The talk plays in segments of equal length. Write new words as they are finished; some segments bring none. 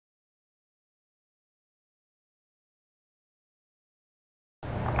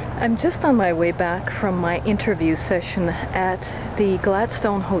I'm just on my way back from my interview session at the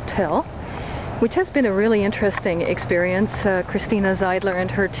Gladstone Hotel, which has been a really interesting experience. Christina Zeidler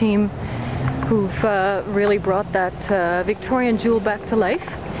and her team, who've really brought that Victorian jewel back to life.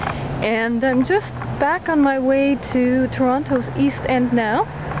 And I'm just back on my way to Toronto's East End now.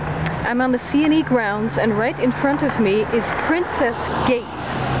 I'm on the CNE grounds, and right in front of me is Princess Gates.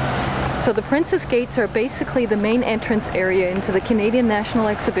 So the Princess Gates are basically the main entrance area into the Canadian National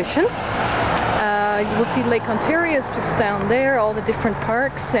Exhibition. You will see Lake Ontario is just down there, all the different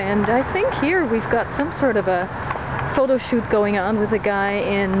parks, and I think here we've got some sort of a photo shoot going on with a guy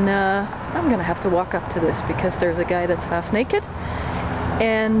in, I'm going to have to walk up to this because there's a guy that's half naked.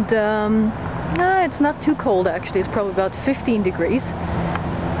 And it's not too cold actually, it's probably about 15 degrees.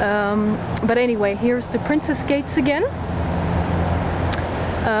 But anyway, here's the Princess Gates again.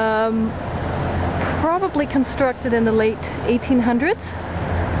 Probably constructed in the late 1800s.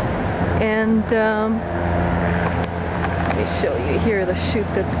 And let me show you here the shoot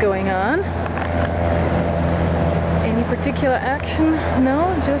that's going on. Any particular action?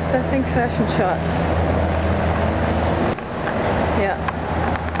 No, just I think fashion shot. Yeah.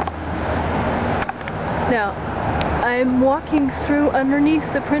 Now, I'm walking through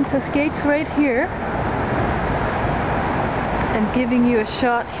underneath the Princess Gates right here and giving you a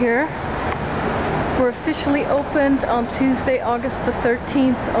shot here. We're officially opened on Tuesday, August the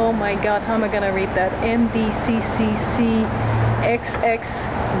 13th. Oh my god, how am I going to read that?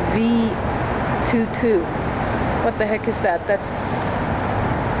 MDCCCXXV22. What the heck is that? That's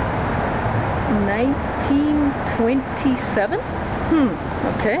 1927?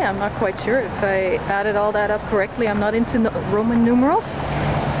 Okay, I'm not quite sure if I added all that up correctly. I'm not into Roman numerals.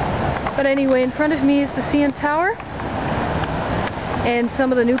 But anyway, in front of me is the CN Tower and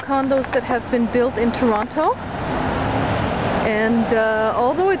some of the new condos that have been built in Toronto. And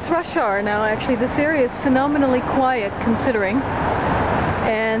although it's rush hour now, actually this area is phenomenally quiet considering.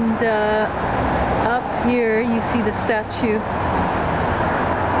 And up here you see the statue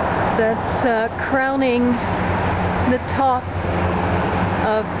that's crowning the top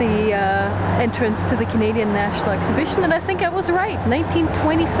of the entrance to the Canadian National Exhibition, and I think I was right,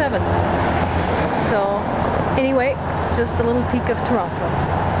 1927. So anyway, just a little peek of Toronto.